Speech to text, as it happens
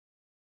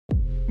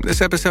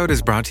This episode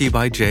is brought to you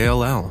by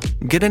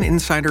JLL. Get an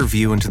insider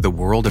view into the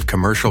world of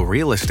commercial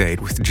real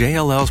estate with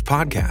JLL's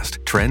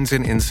podcast, Trends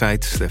and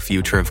Insights, the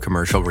Future of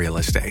Commercial Real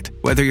Estate.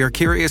 Whether you're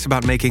curious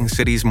about making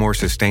cities more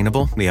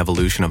sustainable, the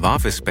evolution of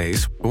office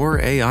space, or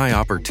AI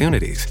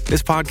opportunities,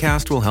 this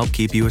podcast will help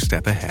keep you a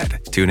step ahead.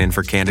 Tune in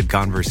for candid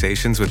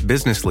conversations with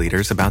business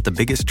leaders about the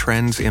biggest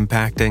trends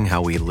impacting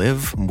how we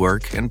live,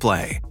 work, and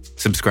play.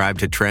 Subscribe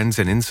to Trends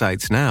and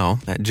Insights now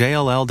at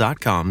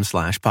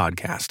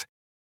jll.com/podcast.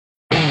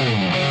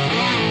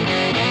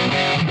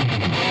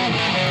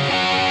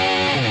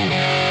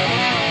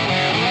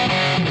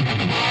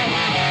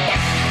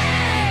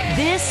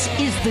 This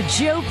is the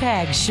Joe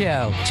Pags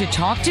Show. To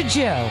talk to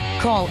Joe,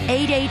 call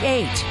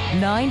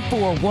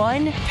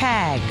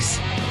 888-941-PAGS.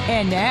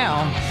 And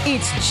now,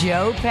 it's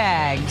Joe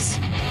Pags.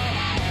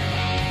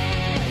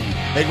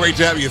 Hey, great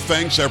to have you.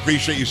 Thanks. I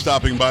appreciate you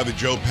stopping by the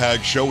Joe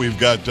Pags Show. We've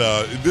got,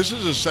 this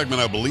is a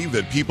segment I believe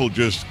that people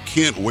just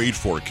can't wait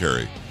for,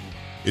 Carrie.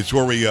 It's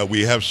where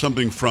we have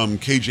something from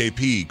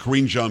KJP,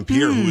 Karine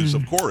Jean-Pierre, who is,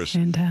 of course,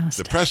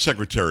 fantastic. The press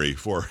secretary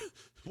for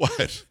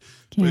what?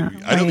 Can't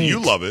I know that wait. you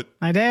love it.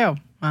 I do.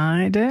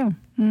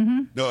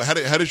 Mm-hmm. No, how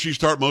does she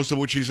start most of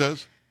what she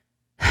says?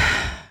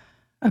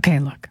 Okay,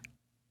 look.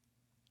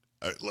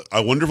 I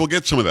wonder if we'll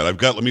get some of that.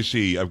 Let me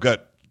see. I've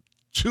got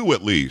two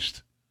at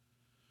least.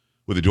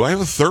 Do I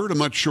have a third? I'm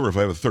not sure if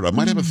I have a third. I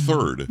might have a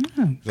third.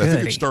 I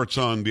think it starts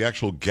on the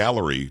actual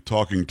gallery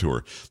talking to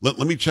her. Let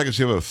me check and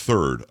see if I have a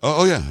third.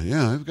 Oh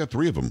yeah. I've got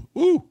three of them.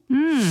 Ooh.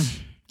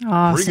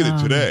 Awesome. Bringing it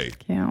today.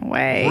 Can't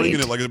wait. Bringing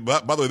it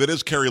by the way, that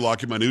is Carrie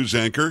Lockett, my news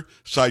anchor,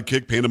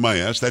 sidekick, pain in my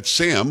ass. That's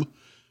Sam,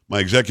 my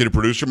executive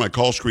producer, my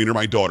call screener,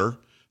 my daughter.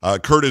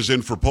 Kurt is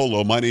in for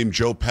Polo. My name's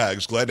Joe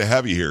Pags. Glad to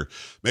have you here.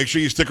 Make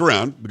sure you stick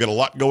around. We've got a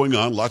lot going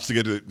on, lots to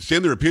get to.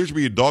 Sam, there appears to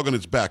be a dog on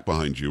its back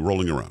behind you,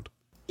 rolling around.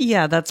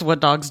 Yeah, that's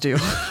what dogs do.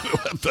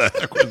 What the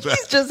heck was that?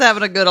 He's just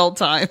having a good old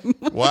time.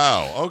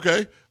 Wow.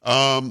 Okay.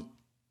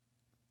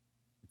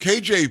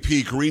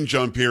 KJP, Karine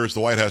Jean-Pierre, is the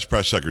White House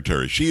press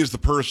secretary. She is the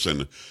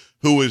person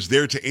who is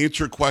there to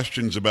answer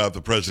questions about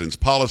the president's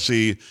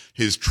policy,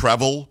 his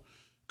travel,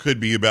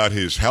 could be about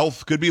his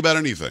health, could be about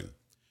anything.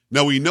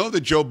 Now, we know that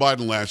Joe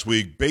Biden last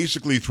week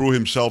basically threw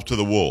himself to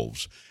the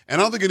wolves.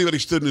 And I don't think anybody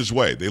stood in his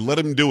way. They let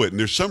him do it. And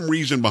there's some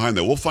reason behind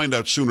that. We'll find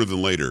out sooner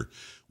than later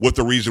what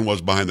the reason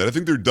was behind that. I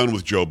think they're done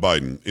with Joe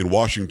Biden in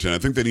Washington. I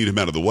think they need him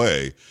out of the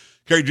way.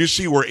 Carrie, do you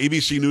see where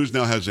ABC News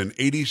now has a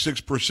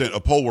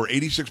poll where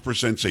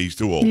 86% say he's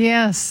too old?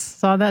 Yes,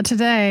 saw that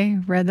today.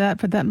 Read that,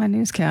 put that in my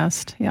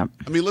newscast. Yep.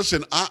 I mean,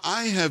 listen,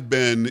 I have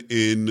been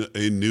in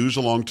news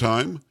a long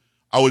time.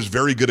 I was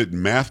very good at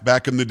math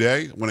back in the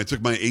day. When I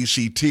took my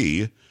ACT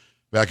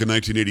back in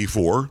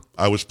 1984,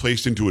 I was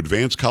placed into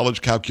advanced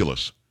college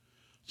calculus.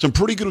 So I'm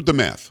pretty good at the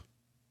math.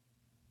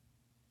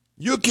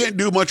 You can't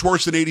do much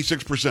worse than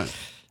 86%.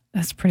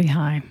 That's pretty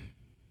high.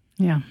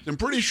 Yeah. I'm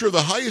pretty sure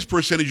the highest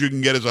percentage you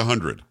can get is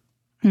 100.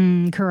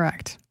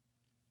 Correct.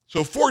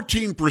 So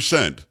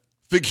 14%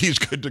 think he's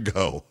good to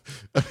go.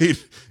 I mean,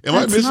 am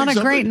I missing something? That's not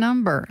a great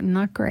number.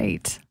 Not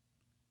great.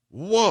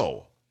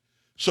 Whoa.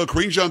 So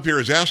Karine Jean-Pierre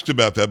has asked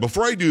about that.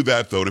 Before I do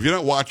that, though, and if you're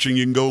not watching,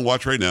 you can go and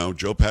watch right now,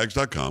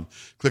 joepags.com.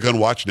 Click on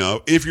Watch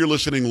Now. If you're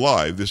listening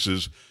live,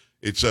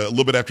 it's a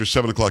little bit after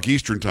 7 o'clock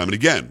Eastern time. And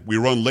again, we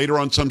run later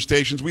on some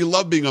stations. We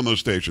love being on those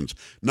stations.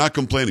 Not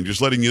complaining,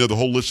 just letting you know the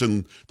whole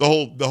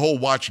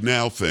Watch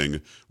Now thing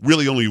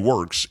really only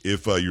works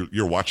if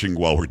you're watching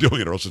while we're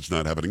doing it, or else it's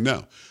not happening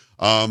now.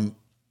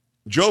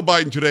 Joe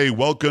Biden today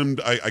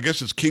welcomed, I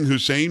guess it's King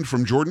Hussein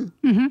from Jordan.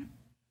 Mm-hmm.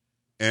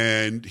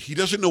 And he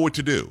doesn't know what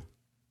to do.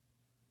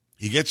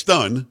 He gets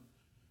done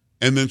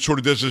and then sort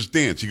of does this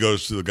dance. He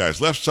goes to the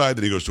guy's left side,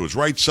 then he goes to his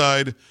right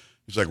side.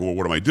 He's like, well,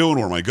 what am I doing?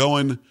 Where am I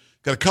going?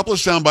 Got a couple of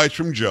sound bites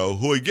from Joe,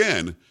 who,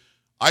 again,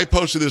 I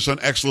posted this on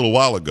X a little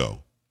while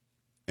ago.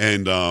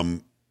 And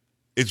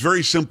it's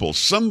very simple.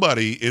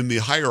 Somebody in the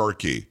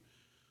hierarchy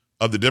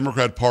of the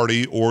Democrat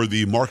Party or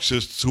the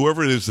Marxists,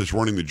 whoever it is that's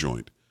running the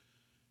joint,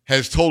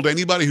 has told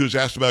anybody who's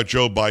asked about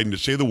Joe Biden to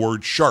say the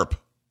word sharp.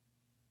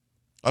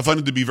 I find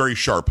it to be very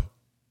sharp.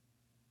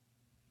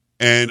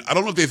 And I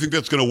don't know if they think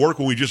that's going to work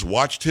when we just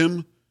watched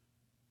him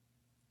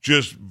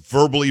just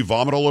verbally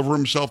vomit all over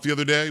himself the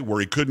other day, where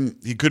he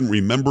couldn't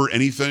remember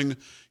anything.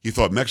 He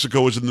thought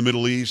Mexico was in the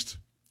Middle East.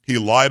 He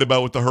lied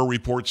about what the Her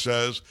report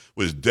says,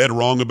 was dead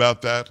wrong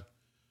about that.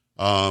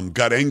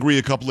 Got angry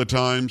a couple of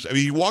times. I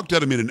mean, he walked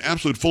out of an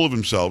absolute full of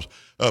himself.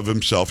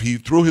 He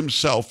threw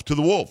himself to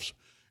the wolves,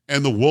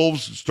 and the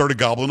wolves started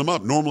gobbling him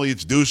up. Normally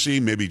it's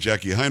Ducey, maybe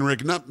Jackie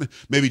Heinrich,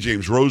 maybe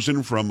James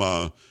Rosen from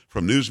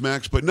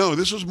Newsmax, but no,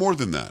 this was more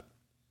than that.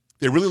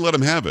 They really let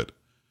him have it,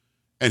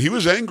 and he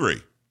was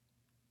angry.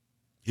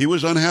 He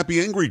was unhappy,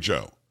 angry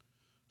Joe.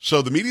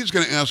 So the media is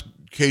going to ask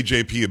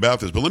KJP about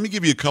this, but let me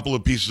give you a couple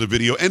of pieces of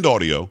video and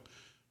audio.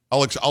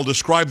 I'll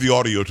describe the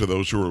audio to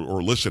those who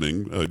are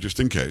listening, just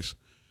in case.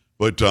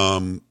 But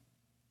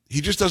he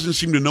just doesn't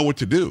seem to know what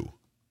to do.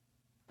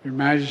 Your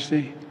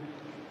Majesty,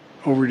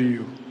 over to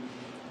you.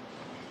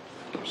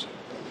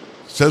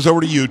 Says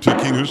over to you to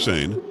King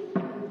Hussein.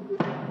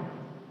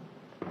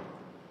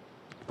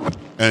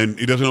 And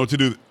he doesn't know what to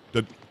do,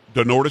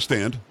 doesn't know where to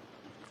stand.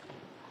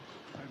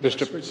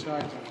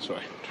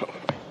 Sorry.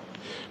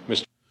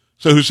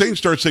 So Hussein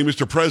starts saying,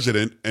 Mr.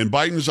 President, and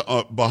Biden's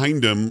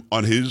behind him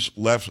on his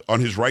left, on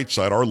his right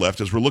side, our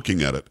left, as we're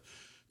looking at it.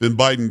 Then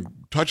Biden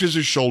touches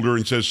his shoulder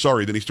and says,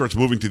 sorry. Then he starts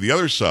moving to the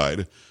other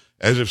side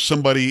as if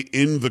somebody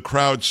in the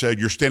crowd said,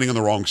 you're standing on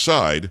the wrong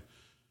side.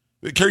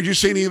 Carrie, did you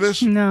see any of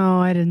this? No,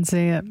 I didn't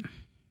see it.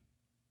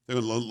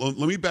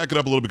 Let me back it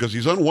up a little because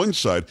he's on one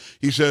side.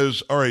 He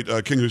says, all right,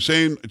 King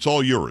Hussein, it's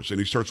all yours.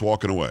 And he starts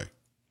walking away.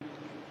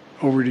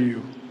 Over to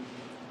you.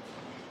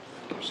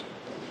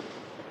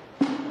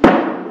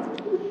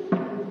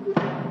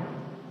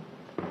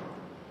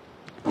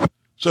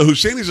 So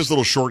Hussein is this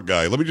little short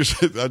guy. Let me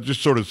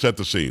just sort of set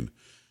the scene.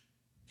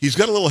 He's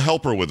got a little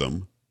helper with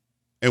him,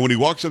 and when he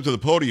walks up to the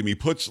podium, he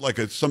puts like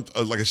a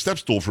step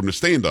stool for him to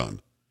stand on,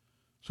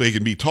 so he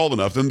can be tall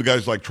enough. Then the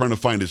guy's like trying to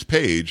find his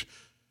page.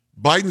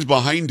 Biden's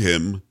behind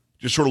him,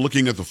 just sort of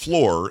looking at the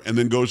floor, and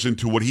then goes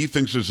into what he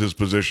thinks is his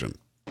position.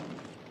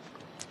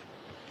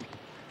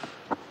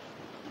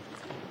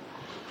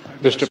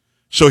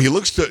 So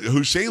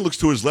Hussein looks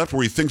to his left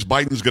where he thinks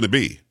Biden's going to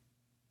be,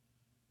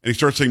 and he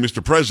starts saying,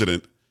 "Mr.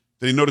 President."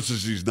 Then he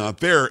notices he's not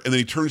there, and then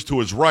he turns to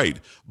his right.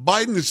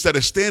 Biden, instead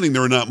of standing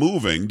there and not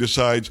moving,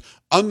 decides,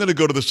 I'm going to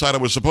go to the side I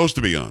was supposed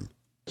to be on.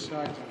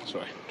 Sorry.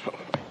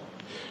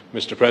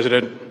 Mr.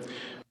 President.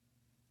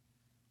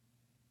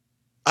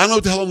 I don't know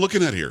what the hell I'm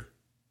looking at here.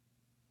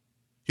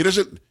 He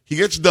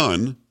gets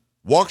done,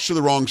 walks to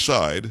the wrong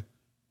side.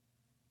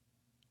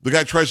 The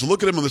guy tries to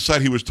look at him on the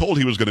side he was told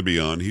he was going to be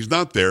on. He's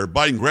not there.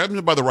 Biden grabs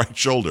him by the right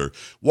shoulder,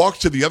 walks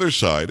to the other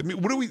side. I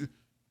mean, what do we...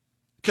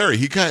 Carrie,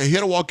 he had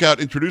to walk out,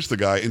 introduce the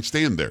guy, and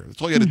stand there.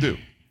 That's all he had to do.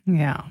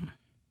 Yeah.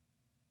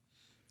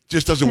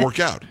 Just doesn't work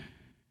out.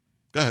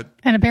 Go ahead.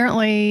 And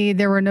apparently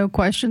there were no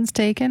questions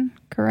taken,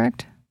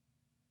 correct?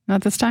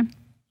 Not this time?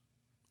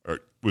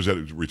 Was that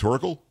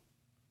rhetorical?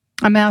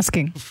 I'm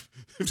asking.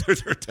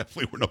 There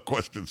definitely were no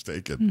questions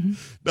taken. Mm-hmm.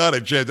 Not a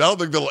chance. I don't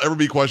think there'll ever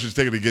be questions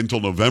taken again until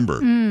November.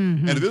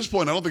 Mm-hmm. And at this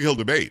point, I don't think he'll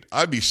debate.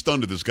 I'd be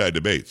stunned if this guy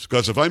debates.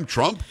 Because if I'm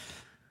Trump,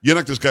 you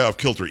knock this guy off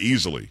kilter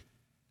easily.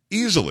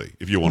 Easily,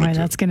 if you wanted to.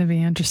 That's going to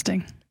be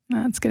interesting.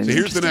 That's going to be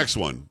here's the next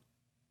one.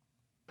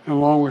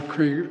 Along with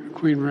Queen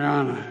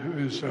Rihanna,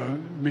 who is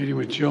meeting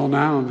with Jill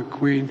now, and the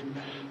Queen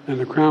and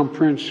the Crown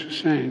Prince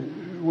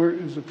Hussein. Where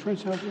is the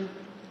Prince out there?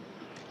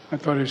 I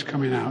thought he was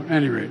coming out. At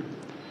any rate,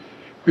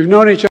 we've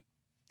known each other.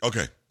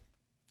 Okay.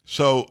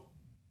 So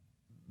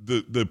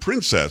the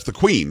princess, the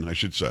Queen, I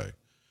should say,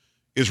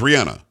 is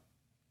Rihanna.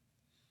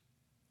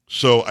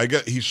 So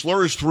he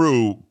slurs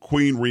through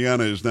Queen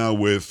Rihanna is now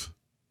with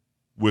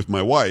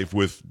my wife,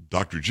 with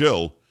Dr.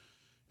 Jill,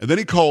 and then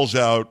he calls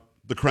out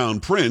the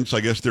Crown Prince,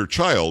 I guess their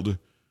child,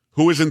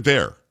 who isn't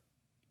there.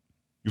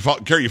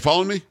 Carrie, you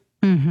following me?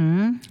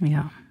 Mm-hmm.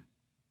 Yeah.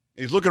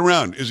 He's looking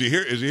around. Is he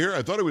here? Is he here?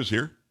 I thought he was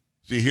here.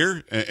 Is he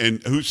here?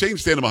 And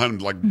Hussein's standing behind him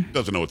like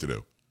doesn't know what to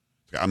do.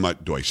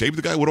 Do I save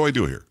the guy? What do I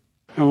do here?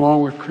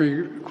 Along with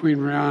Queen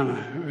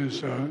Rihanna, who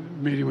is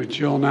meeting with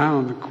Jill now,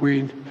 and the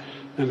Queen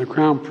and the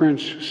Crown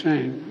Prince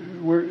Hussein.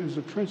 Where is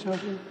the Prince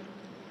out there?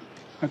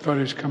 I thought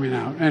he was coming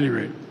out. At any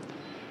rate,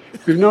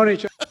 we've known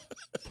each other.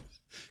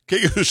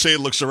 King Hussein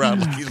looks around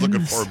like he's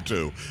looking for him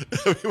too.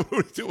 I mean, what are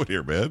we doing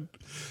here, man?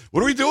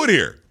 What are we doing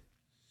here?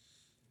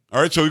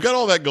 All right, so we've got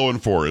all that going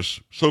for us.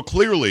 So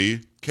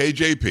clearly,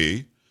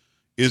 KJP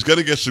is going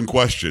to get some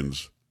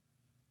questions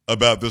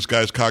about this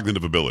guy's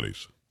cognitive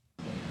abilities.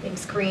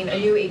 Thanks, Karine. A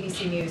new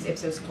ABC News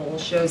Ipsos poll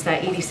shows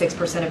that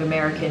 86% of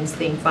Americans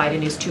think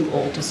Biden is too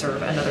old to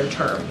serve another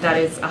term. That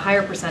is a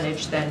higher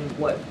percentage than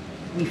what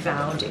we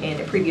found in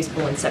a previous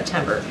poll in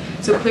September.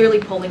 So clearly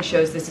polling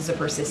shows this is a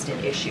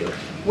persistent issue.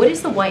 What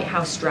is the White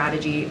House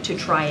strategy to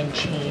try and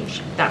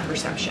change that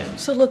perception?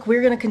 So look,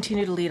 we're going to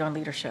continue to lead on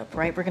leadership,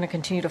 right? We're going to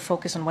continue to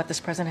focus on what this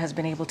president has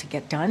been able to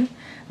get done.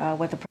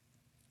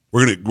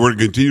 We're going to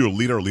continue to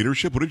lead our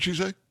leadership. What did she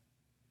say?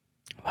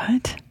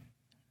 What?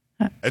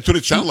 That's what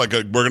it sounded like.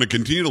 We're going to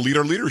continue to lead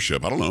our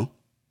leadership. I don't know.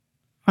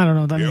 I don't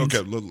know what that means.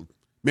 Okay,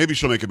 maybe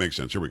she'll make it make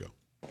sense. Here we go.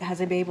 Has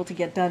it been able to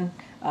get done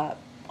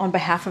on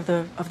behalf of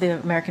the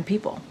American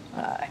people?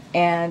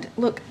 And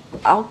look,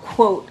 I'll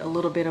quote a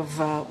little bit of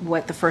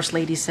what the First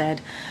Lady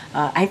said,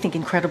 I think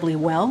incredibly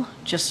well,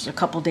 just a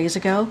couple days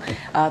ago.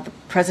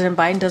 President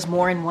Biden does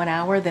more in 1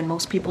 hour than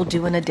most people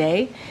do in a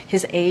day.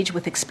 His age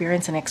with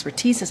experience and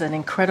expertise is an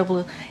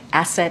incredible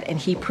asset, and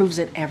he proves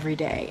it every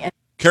day.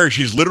 Carrie,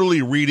 she's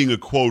literally reading a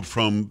quote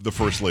from the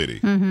First Lady.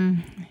 Mm-hmm.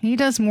 He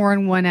does more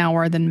in 1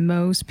 hour than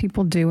most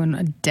people do in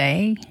a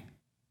day.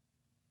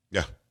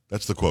 Yeah,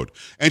 that's the quote.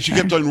 And she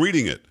kept on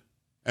reading it.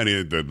 And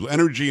the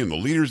energy and the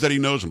leaders that he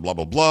knows and blah,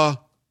 blah, blah.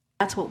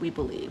 That's what we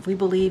believe. We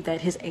believe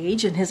that his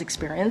age and his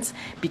experience,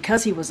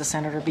 because he was a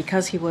senator,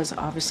 because he was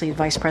obviously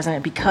vice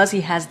president, because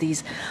he has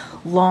these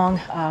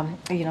long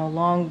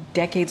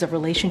decades of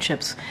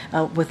relationships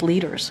with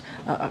leaders,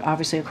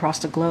 obviously across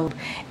the globe,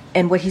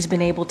 and what he's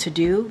been able to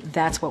do,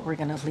 that's what we're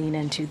going to lean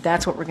into.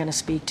 That's what we're going to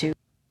speak to.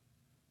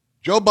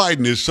 Joe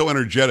Biden is so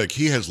energetic,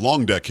 he has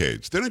long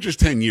decades. They're not just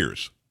 10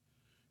 years.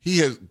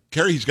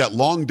 He's got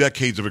long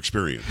decades of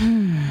experience.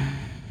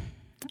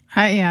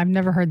 I've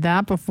never heard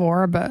that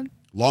before, but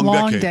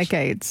long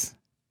decades.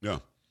 Yeah.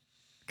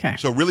 Okay.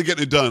 So really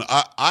getting it done.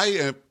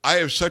 I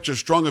have such a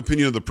strong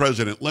opinion of the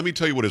president. Let me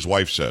tell you what his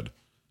wife said.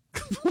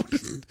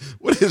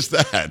 What is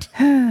that?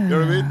 You know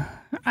what I mean?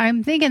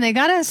 I'm thinking they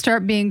got to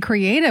start being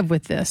creative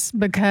with this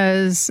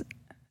because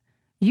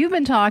you've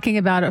been talking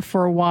about it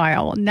for a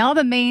while. Now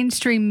the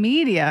mainstream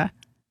media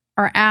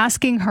are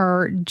asking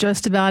her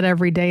just about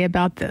every day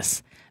about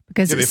this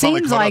because it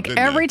seems like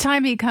every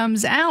time he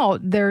comes out,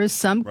 there is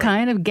some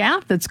kind of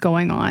gap that's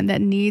going on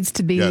that needs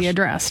to be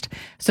addressed.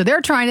 So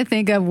they're trying to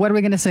think of what are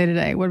we going to say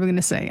today? What are we going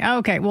to say?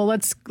 Okay, well,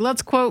 let's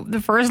quote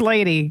the first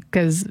lady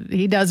because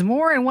he does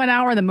more in 1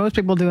 hour than most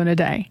people do in a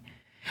day.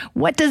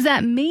 What does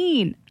that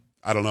mean?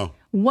 I don't know.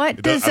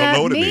 What does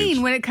that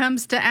mean when it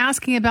comes to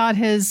asking about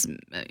his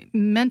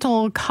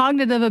mental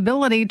cognitive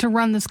ability to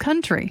run this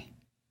country?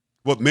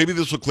 Well, maybe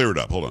this will clear it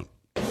up. Hold on.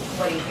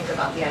 What do you think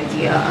about the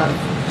idea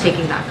of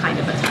taking that kind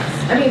of a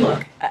test? I mean,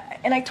 look.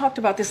 And I talked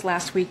about this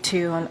last week,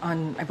 too,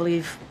 on I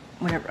believe,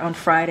 on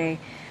Friday.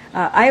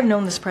 I have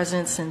known this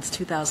president since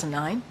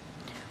 2009.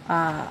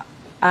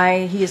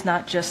 He is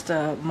not just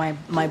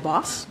my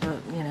boss,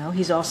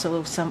 he's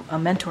also a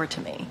mentor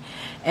to me.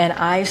 And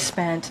I've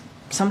spent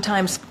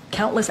sometimes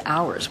countless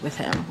hours with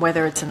him,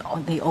 whether it's in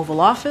the Oval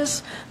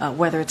Office,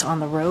 whether it's on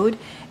the road.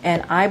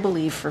 And I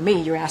believe, for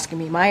me, you're asking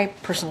me my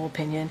personal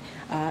opinion,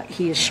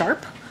 he is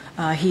sharp.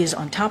 He is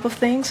on top of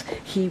things.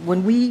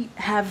 When we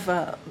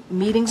have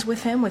meetings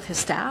with him, with his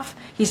staff,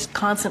 he's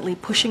constantly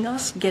pushing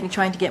us,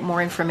 trying to get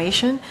more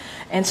information.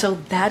 And so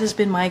that has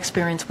been my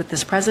experience with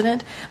this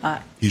president.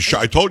 I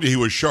told you he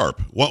was sharp.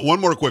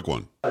 One more quick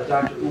one.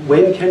 Doctor,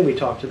 when can we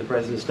talk to the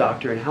president's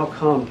doctor, and how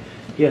come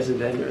they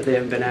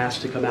haven't been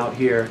asked to come out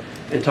here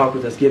and talk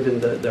with us, given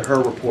the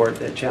Her report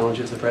that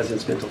challenges the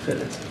president's mental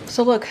fitness?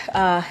 So look,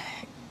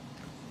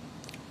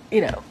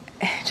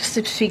 just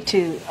to speak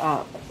to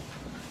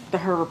the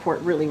Her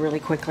report really, really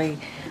quickly.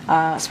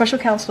 Special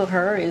Counsel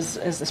Her is,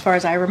 as far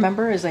as I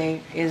remember, is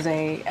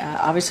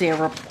obviously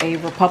a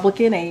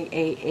Republican,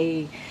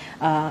 a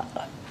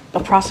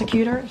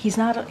prosecutor. He's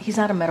not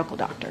a medical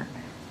doctor.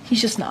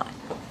 He's just not.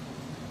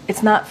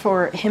 It's not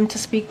for him to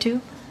speak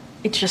to.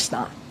 It's just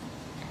not.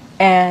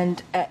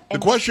 And the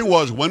question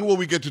was, when will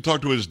we get to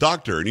talk to his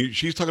doctor? And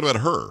she's talking about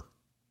her.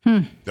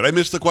 Did I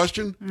miss the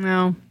question?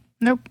 No.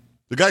 Nope.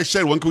 The guy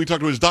said, when can we talk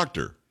to his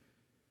doctor?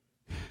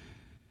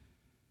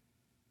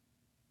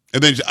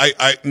 And then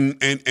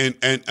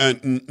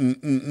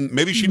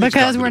maybe she needs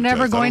because we're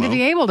never going to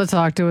be able to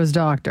talk to his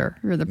doctor.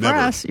 You're the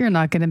press. You're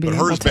not going to be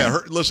able to.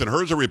 Bad. Listen,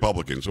 hers a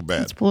Republican, so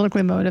bad. It's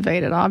politically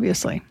motivated,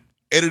 obviously.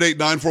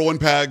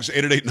 888-941-PAGS,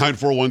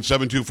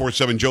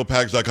 888-941-7247,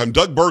 joepags.com.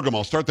 Doug Burgum,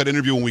 I'll start that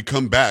interview when we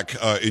come back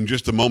in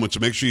just a moment, so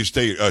make sure you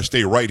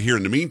stay right here.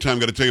 In the meantime, I'm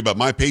going to tell you about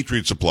My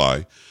Patriot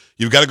Supply.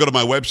 You've got to go to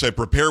my website,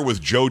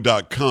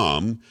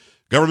 preparewithjoe.com.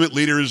 Government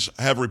leaders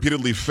have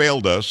repeatedly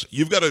failed us.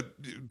 You've got to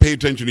pay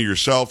attention to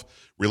yourself,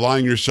 rely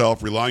on your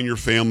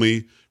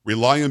family,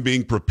 rely on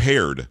being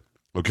prepared,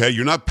 okay?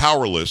 You're not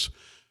powerless.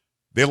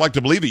 They like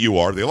to believe that you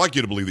are. They like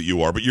you to believe that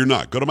you are, but you're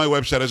not. Go to my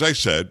website, as I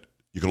said.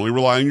 You can only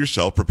rely on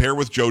yourself.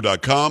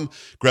 Preparewithjoe.com.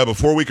 Grab a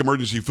 4-week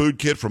emergency food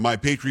kit from My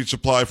Patriot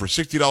Supply for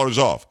 $60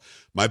 off.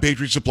 My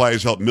Patriot Supply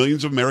has helped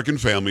millions of American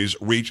families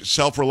reach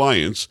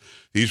self-reliance.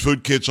 These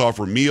food kits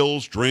offer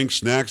meals, drinks,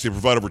 snacks. They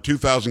provide over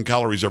 2,000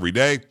 calories every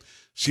day.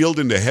 Sealed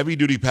into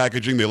heavy-duty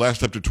packaging, they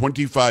last up to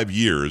 25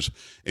 years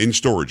in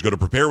storage. Go to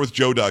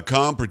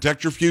preparewithjoe.com.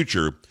 Protect your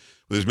future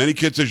with as many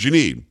kits as you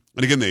need.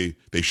 And again,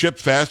 they ship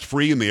fast,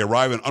 free, and they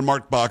arrive in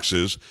unmarked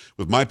boxes.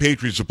 With My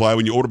Patriot Supply,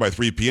 when you order by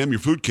 3 p.m., your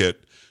food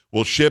kit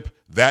will ship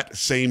that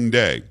same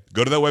day.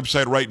 Go to that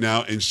website right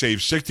now and save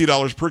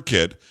 $60 per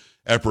kit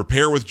at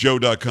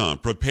preparewithjoe.com.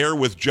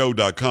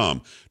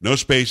 Preparewithjoe.com. No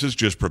spaces,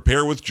 just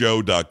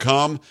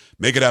preparewithjoe.com.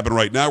 Make it happen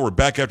right now. We're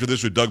back after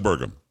this with Doug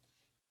Burgum.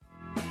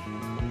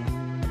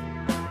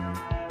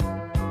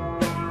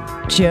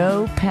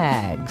 Joe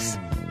Pags.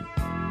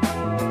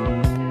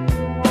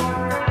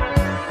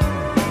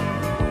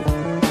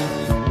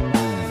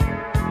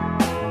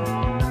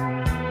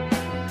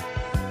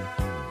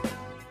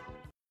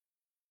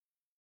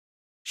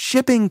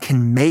 Shipping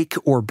can make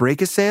or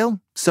break a sale,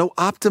 so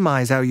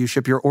optimize how you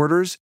ship your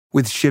orders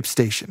with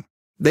ShipStation.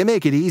 They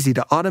make it easy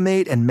to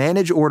automate and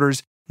manage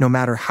orders no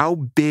matter how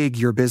big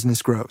your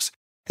business grows.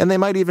 And they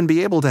might even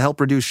be able to help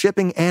reduce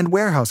shipping and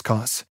warehouse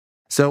costs.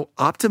 So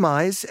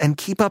optimize and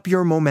keep up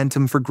your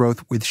momentum for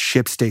growth with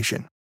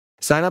ShipStation.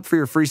 Sign up for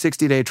your free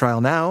 60-day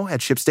trial now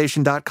at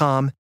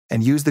ShipStation.com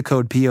and use the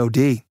code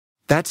POD.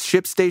 That's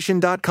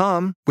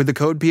ShipStation.com with the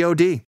code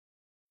POD.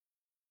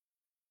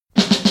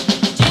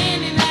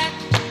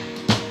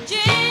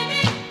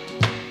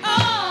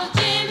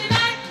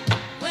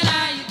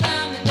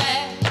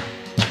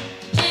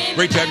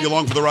 Great to have you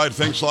along for the ride.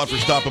 Thanks a lot for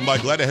stopping by.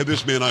 Glad to have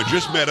this man on.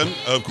 Just met him.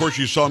 Of course,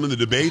 you saw him in the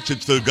debates.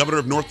 It's the governor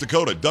of North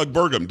Dakota, Doug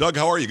Burgum. Doug,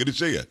 how are you? Good to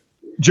see you.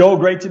 Joe,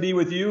 great to be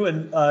with you.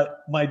 And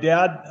my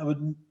dad,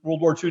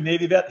 World War II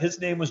Navy vet. His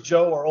name was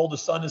Joe. Our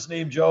oldest son is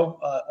named Joe.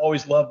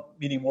 Always loved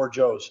meeting more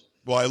Joes.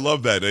 Well, I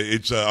love that.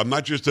 It's I'm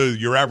not just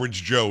your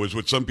average Joe, is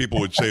what some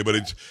people would say,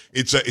 but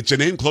it's a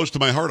name close to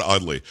my heart.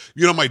 Oddly,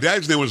 my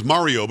dad's name was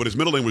Mario, but his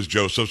middle name was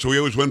Joseph, so we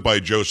always went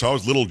by Joe. So I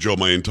was Little Joe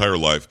my entire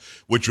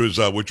life, which was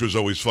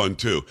always fun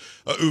too.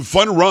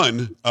 Fun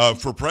run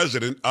for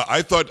president.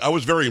 I thought I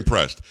was very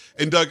impressed.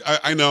 And Doug,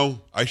 I know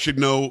I should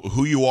know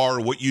who you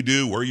are, what you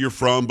do, where you're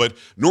from, but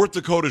North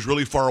Dakota is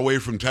really far away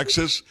from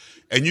Texas.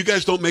 And you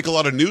guys don't make a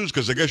lot of news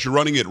because I guess you're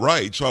running it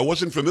right. So I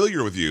wasn't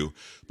familiar with you,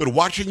 but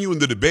watching you in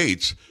the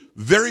debates,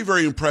 very,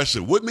 very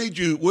impressive. What made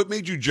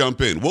you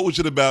jump in? What was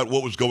it about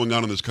what was going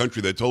on in this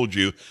country that told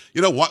you,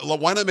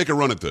 why not make a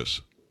run at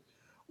this?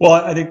 Well,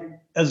 I think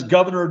as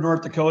governor of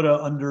North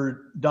Dakota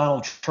under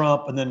Donald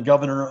Trump and then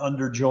governor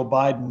under Joe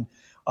Biden,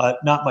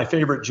 not my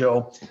favorite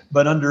Joe,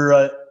 but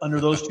under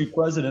those two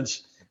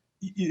presidents,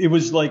 it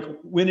was like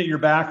win at your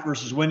back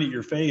versus win at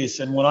your face.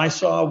 And when I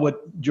saw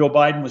what Joe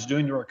Biden was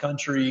doing to our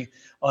country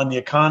on the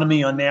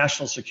economy, on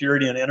national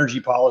security, and energy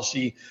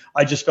policy,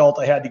 I just felt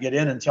I had to get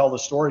in and tell the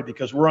story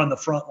because we're on the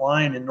front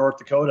line in North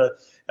Dakota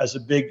as a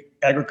big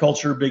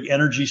agriculture, big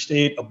energy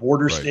state, a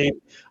border state,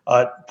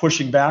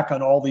 pushing back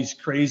on all these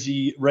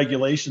crazy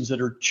regulations that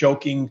are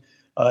choking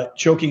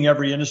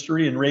every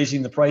industry and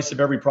raising the price of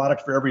every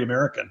product for every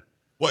American.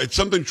 Well, it's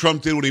something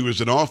Trump did when he was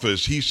in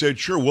office. He said,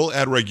 sure, we'll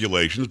add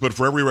regulations, but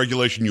for every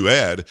regulation you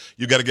add,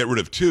 you got to get rid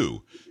of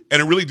two.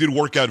 And it really did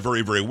work out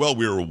very, very well.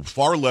 We were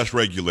far less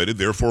regulated,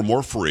 therefore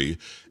more free.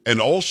 And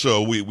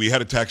also, we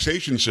had a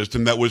taxation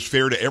system that was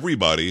fair to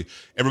everybody.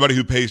 Everybody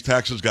who pays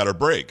taxes got a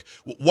break.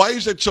 Why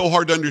is that so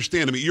hard to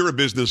understand? I mean, you're a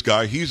business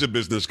guy. He's a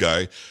business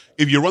guy.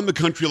 If you run the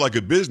country like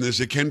a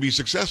business, it can be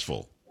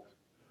successful.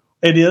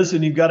 It is,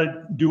 and you've got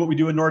to do what we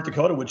do in North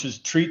Dakota, which is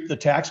treat the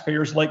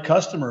taxpayers like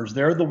customers.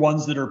 They're the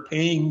ones that are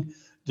paying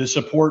to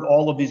support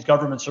all of these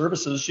government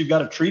services. You've got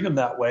to treat them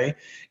that way.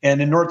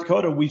 And in North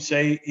Dakota, we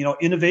say,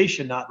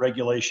 innovation, not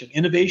regulation.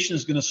 Innovation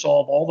is going to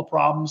solve all the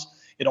problems.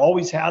 It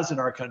always has in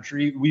our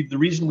country. The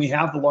reason we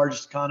have the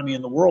largest economy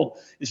in the world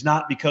is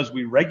not because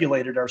we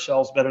regulated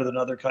ourselves better than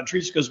other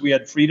countries, because we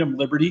had freedom,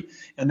 liberty,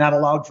 and that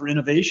allowed for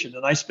innovation.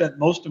 And I spent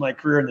most of my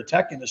career in the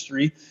tech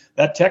industry.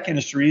 That tech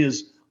industry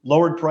is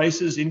lowered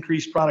prices,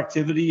 increased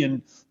productivity,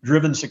 and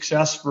driven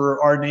success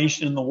for our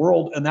nation and the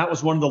world. And that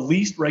was one of the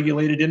least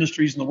regulated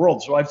industries in the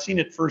world. So I've seen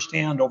it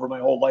firsthand over my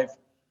whole life.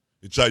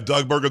 It's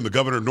Doug Burgum, the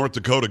governor of North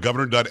Dakota,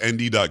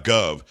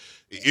 governor.nd.gov.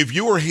 If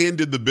you were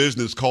handed the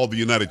business called the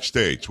United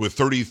States with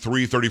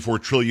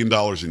 $34 trillion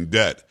in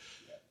debt,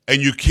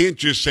 and you can't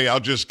just say, I'll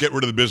just get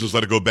rid of the business,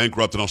 let it go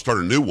bankrupt, and I'll start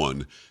a new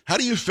one. How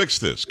do you fix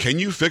this? Can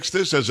you fix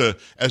this as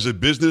a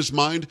business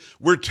mind?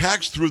 We're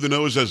taxed through the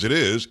nose as it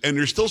is, and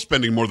they're still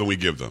spending more than we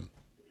give them.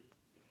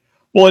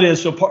 Well, it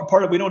is. So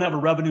part of we don't have a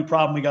revenue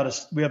problem.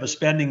 We have a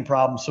spending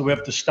problem. So we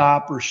have to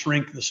stop or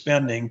shrink the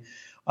spending.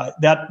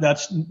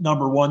 That's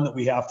number one that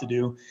we have to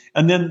do.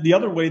 And then the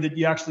other way that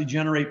you actually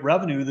generate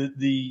revenue,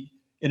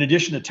 in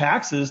addition to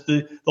taxes,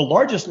 the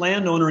largest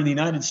landowner in the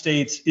United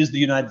States is the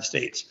United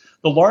States.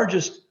 The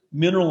largest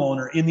mineral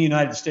owner in the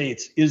United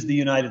States is the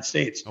United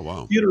States. Oh,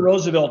 wow. Theodore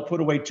Roosevelt put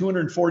away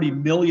 240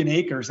 million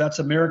acres. That's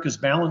America's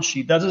balance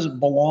sheet. That doesn't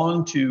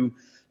belong to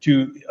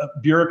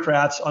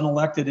bureaucrats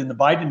unelected in the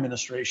Biden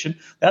administration.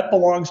 That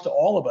belongs to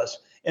all of us.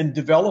 And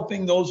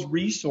developing those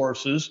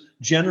resources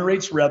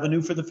generates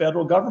revenue for the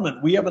federal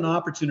government. We have an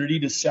opportunity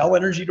to sell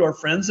energy to our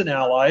friends and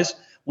allies.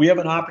 We have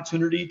an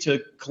opportunity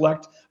to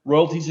collect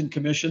royalties and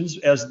commissions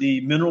as the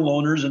mineral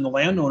owners and the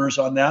landowners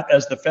on that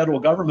as the federal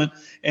government.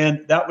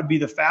 And that would be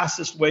the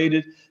fastest way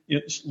to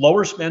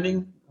lower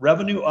spending,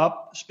 revenue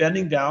up,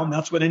 spending down.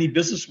 That's what any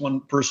business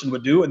person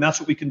would do. And that's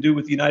what we can do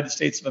with the United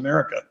States of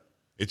America.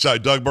 It's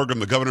Doug Burgum,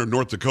 the governor of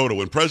North Dakota.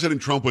 When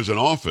President Trump was in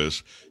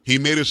office, he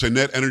made us a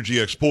net energy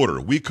exporter.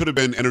 We could have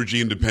been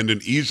energy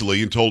independent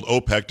easily and told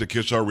OPEC to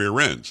kiss our rear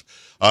ends.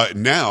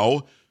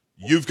 Now,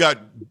 you've got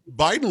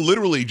Biden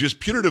literally just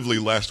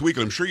punitively last week,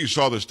 and I'm sure you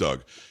saw this,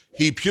 Doug.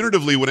 He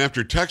punitively went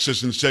after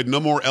Texas and said no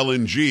more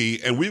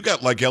LNG, and we've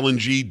got like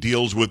LNG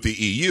deals with the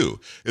EU.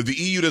 If the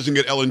EU doesn't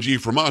get LNG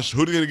from us,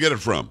 who are they going to get it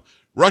from?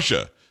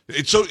 Russia.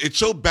 It's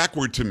so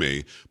backward to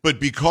me, but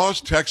because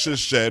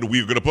Texas said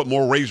we're going to put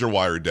more razor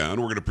wire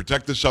down, we're going to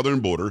protect the southern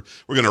border,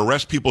 we're going to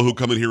arrest people who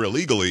come in here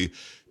illegally,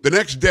 the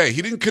next day,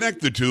 he didn't connect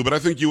the two, but I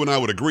think you and I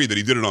would agree that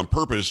he did it on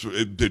purpose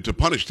to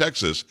punish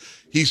Texas.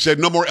 He said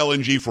no more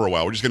LNG for a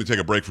while. We're just going to take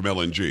a break from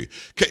LNG.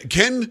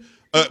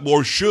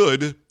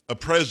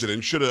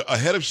 Should a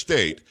head of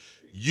state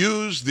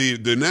use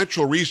the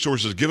natural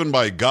resources given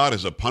by God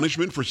as a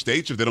punishment for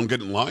states if they don't get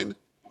in line?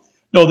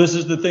 No, this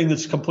is the thing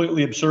that's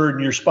completely absurd,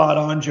 and you're spot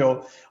on,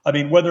 Joe. I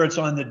mean, whether it's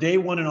on the day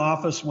one in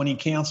office when he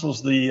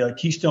cancels the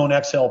Keystone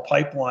XL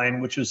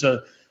pipeline, which is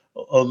a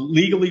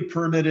legally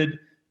permitted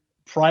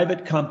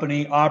private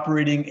company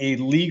operating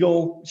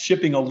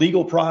shipping a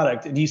legal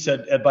product, and he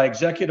said by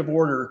executive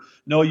order,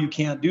 no, you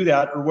can't do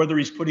that, or whether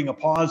he's putting a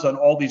pause on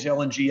all these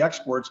LNG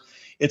exports.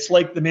 It's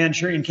like the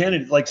Manchurian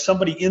candidate, like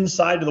somebody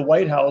inside of the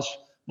White House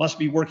must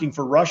be working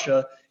for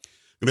Russia.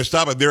 Going to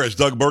stop it there as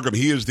Doug Burgum.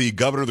 He is the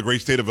governor of the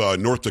great state of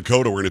North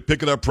Dakota. We're going to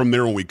pick it up from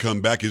there when we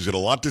come back. He's got a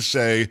lot to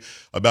say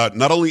about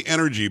not only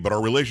energy, but our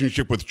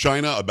relationship with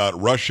China,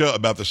 about Russia,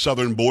 about the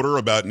southern border,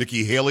 about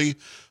Nikki Haley,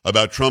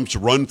 about Trump's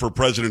run for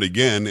president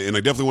again. And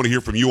I definitely want to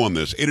hear from you on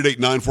this.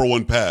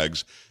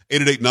 888-941-PAGS,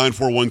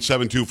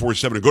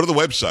 888-941-7247. Go to the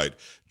website,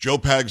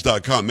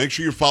 joepags.com. Make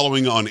sure you're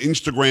following on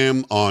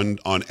Instagram,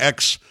 on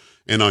X,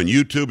 and on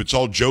YouTube. It's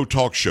all Joe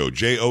Talk Show,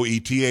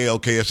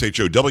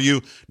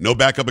 JoeTalkshow. No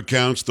backup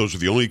accounts. Those are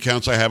the only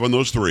accounts I have on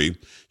those three. You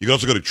can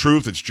also go to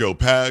Truth. It's Joe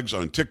Pags.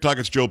 On TikTok,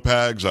 it's Joe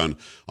Pags.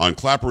 On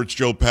Clapper, it's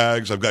Joe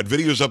Pags. I've got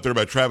videos up there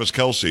about Travis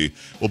Kelce.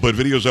 We'll put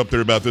videos up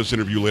there about this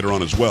interview later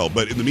on as well.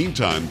 But in the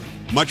meantime,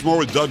 much more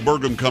with Doug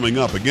Burgum coming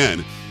up.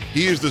 Again,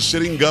 he is the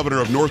sitting governor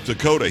of North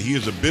Dakota. He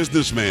is a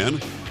businessman.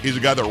 He's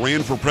a guy that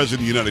ran for president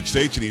of the United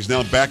States, and he's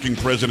now backing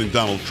President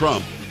Donald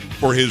Trump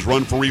for his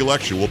run for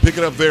re-election. We'll pick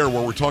it up there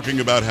where we're talking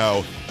about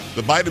how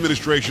the Biden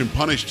administration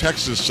punished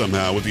Texas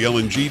somehow with the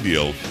LNG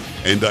deal,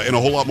 and a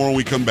whole lot more when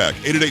we come back.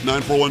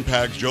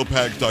 888-941-PAGS,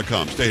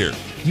 joepags.com. Stay here.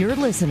 You're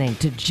listening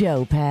to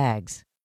Joe Pags.